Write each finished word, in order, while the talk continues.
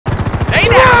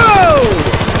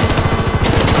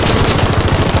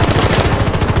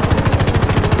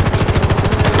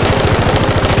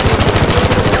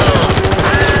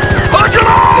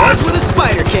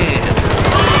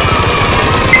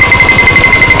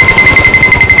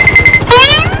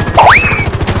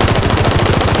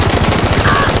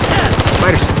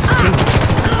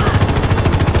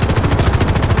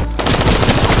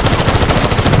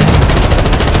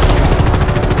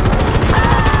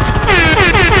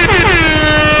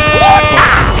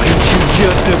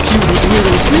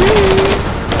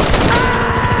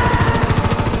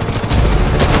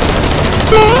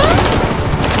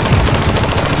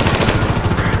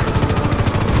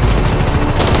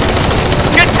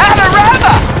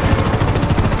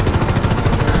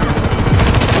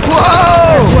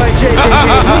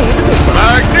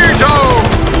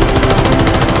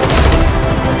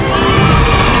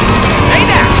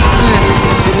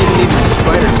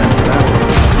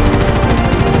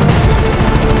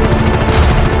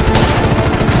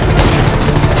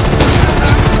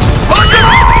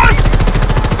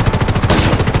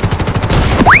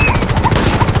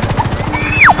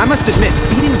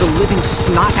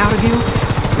of you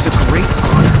is a great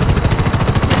honor.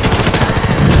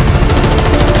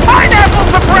 Pineapple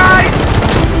surprise!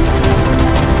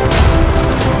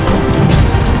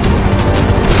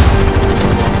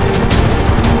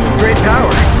 Great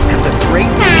power comes with great...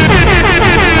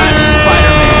 I'm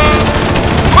Spider-Man.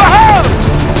 Whoa!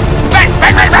 Bang,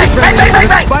 bang, bang, bang, bang, bang, bang,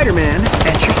 bang! Spider-Man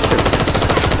at your service.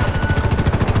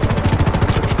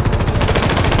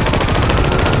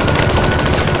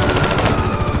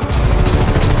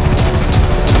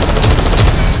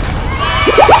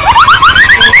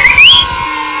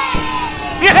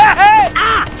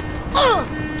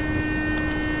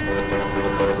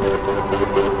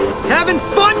 Having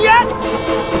fun yet?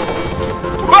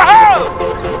 Whoa!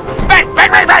 Bang,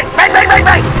 bang, bang, bang, bang, bang, bang,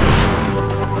 bang!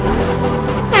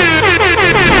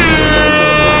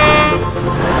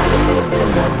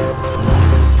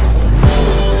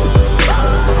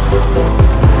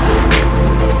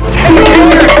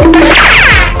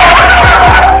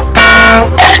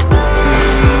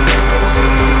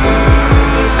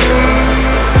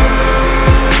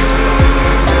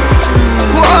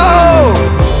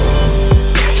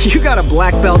 You got a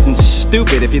black belt and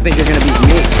stupid if you think you're gonna beat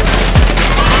me.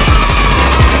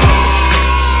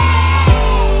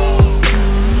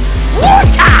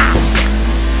 Water!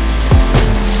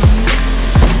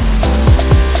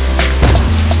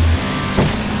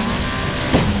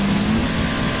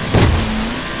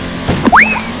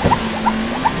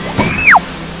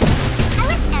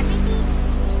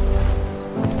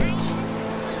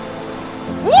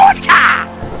 Water!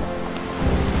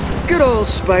 Good old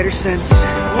spider sense.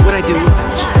 What would I do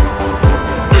without you?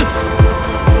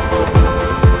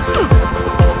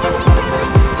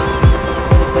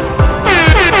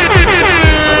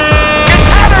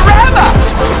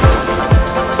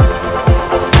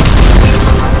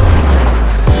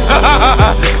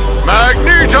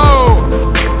 Magneto!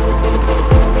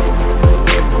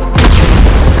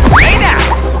 Hey now!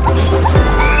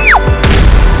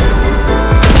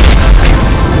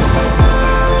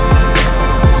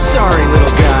 Sorry,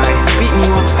 little guy. Beating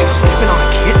you up's like stepping on a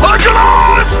kid.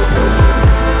 Modulons!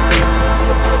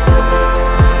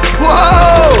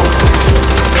 Whoa!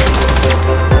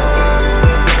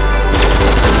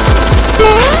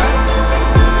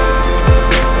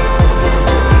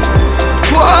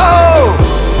 Whoa!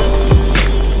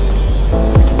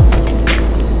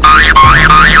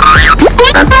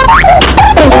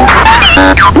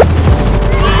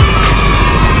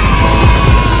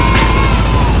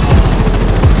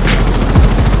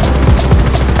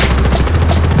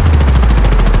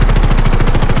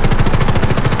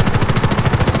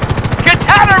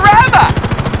 Katarama!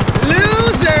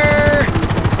 Loser!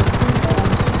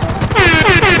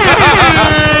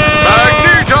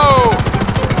 Magneto!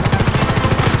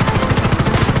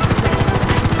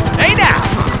 Hey now!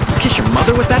 Kiss your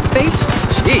mother with that face?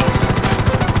 Jeez.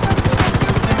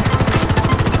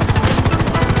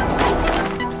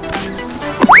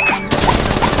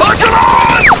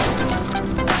 Modulons!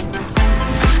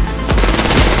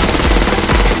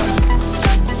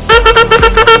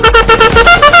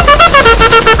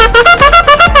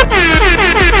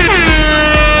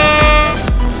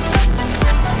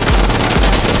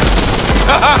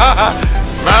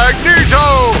 Magneto!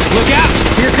 Look out!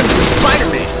 Here comes the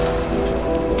Spider-Man.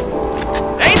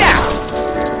 Hey now!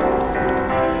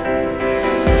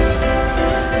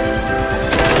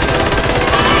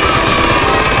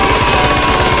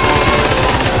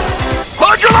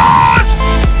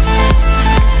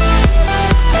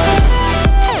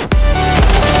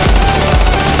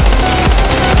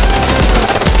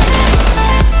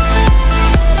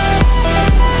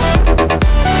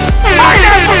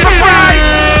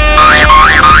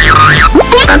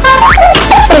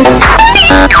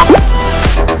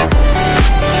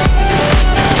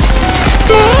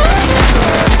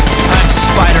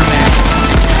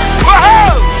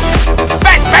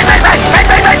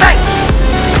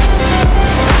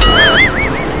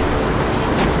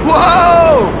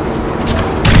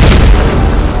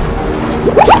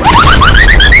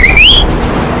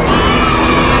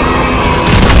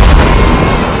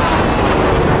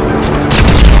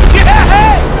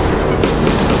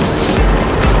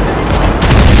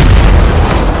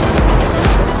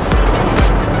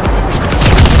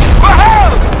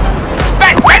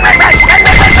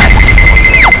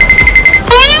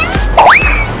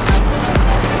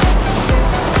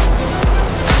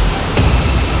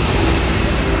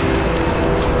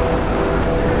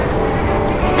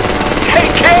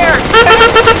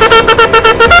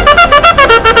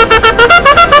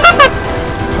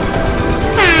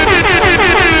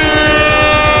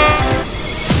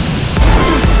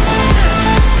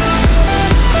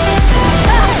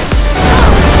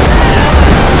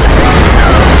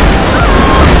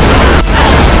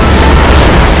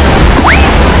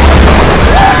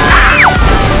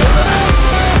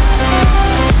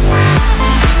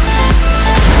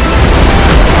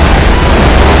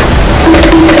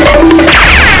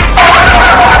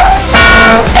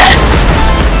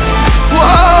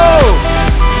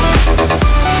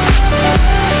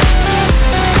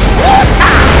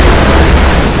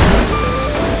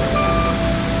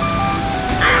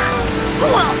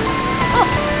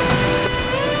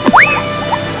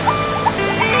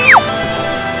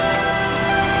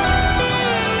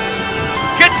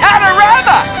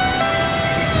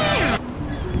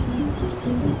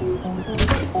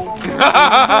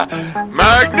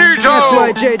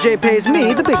 JJ pays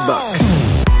me the big bucks.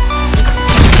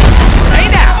 Hey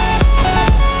now!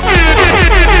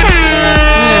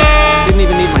 Didn't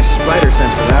even need my spider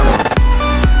sense for that one.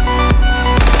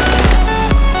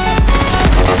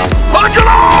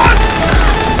 Modulars!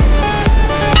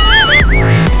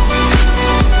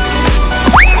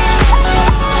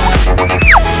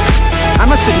 I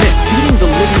must admit, beating the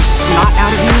living snot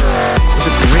out of you was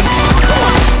a great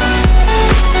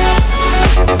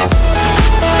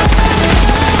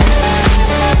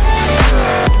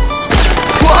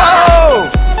Whoa!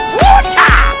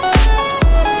 Water!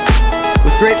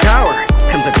 With great power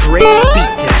comes a great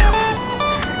beatdown.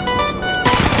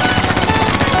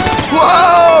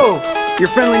 Whoa! Your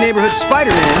friendly neighborhood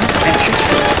Spider-Man at your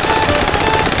service.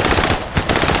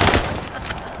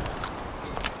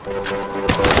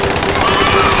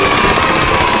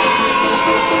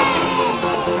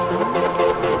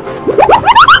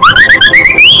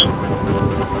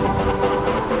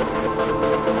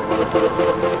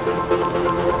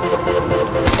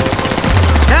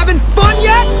 Having fun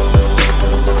yet?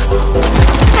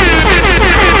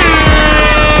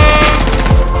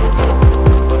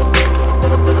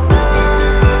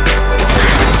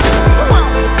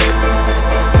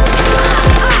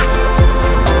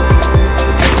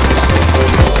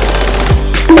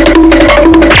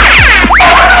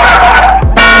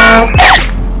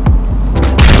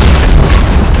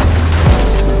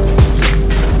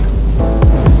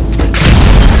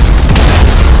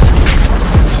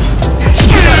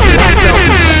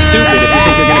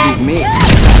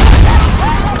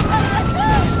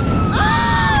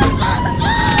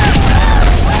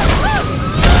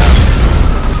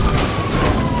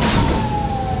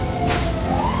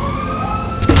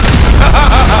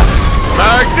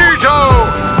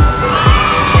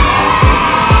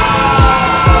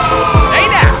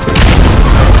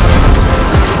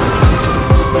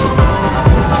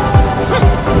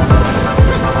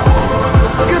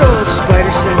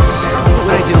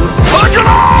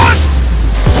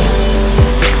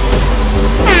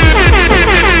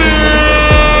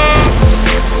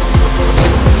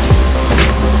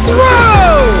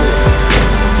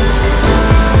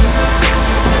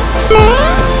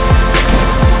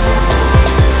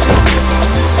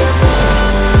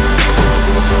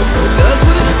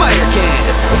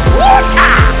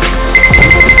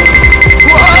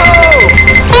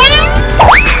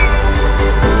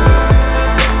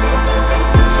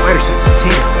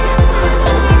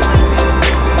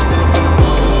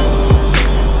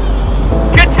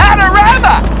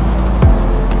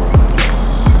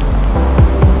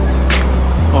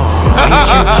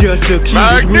 Just so cute.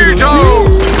 Magneto!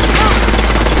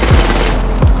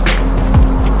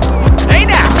 Hey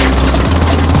now!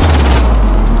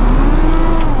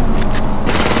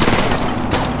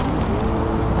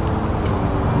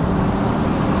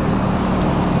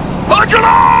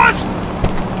 Modulars!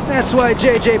 That's why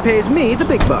JJ pays me the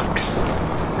big bucks.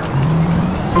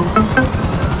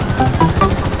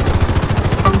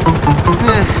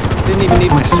 Didn't even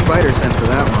need my spider sense for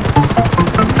that one.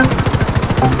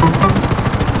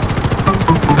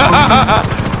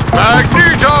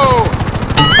 Magneto!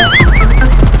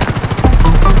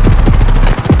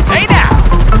 Hey now!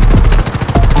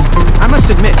 I must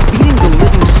admit, beating the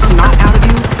living snot out of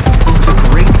you was a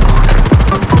great honor.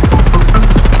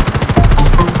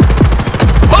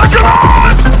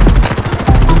 Modulars!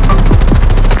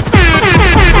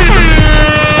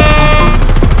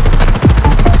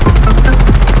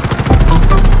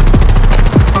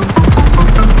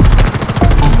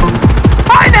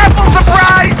 Pineapple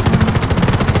surprise!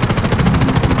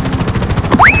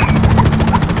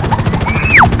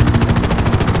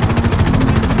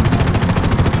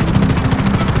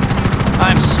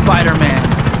 I'm Spider-Man.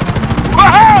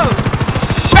 Whoa!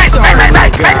 Bang, bang, bang,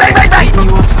 bang, bang, bang, bang,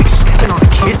 bang!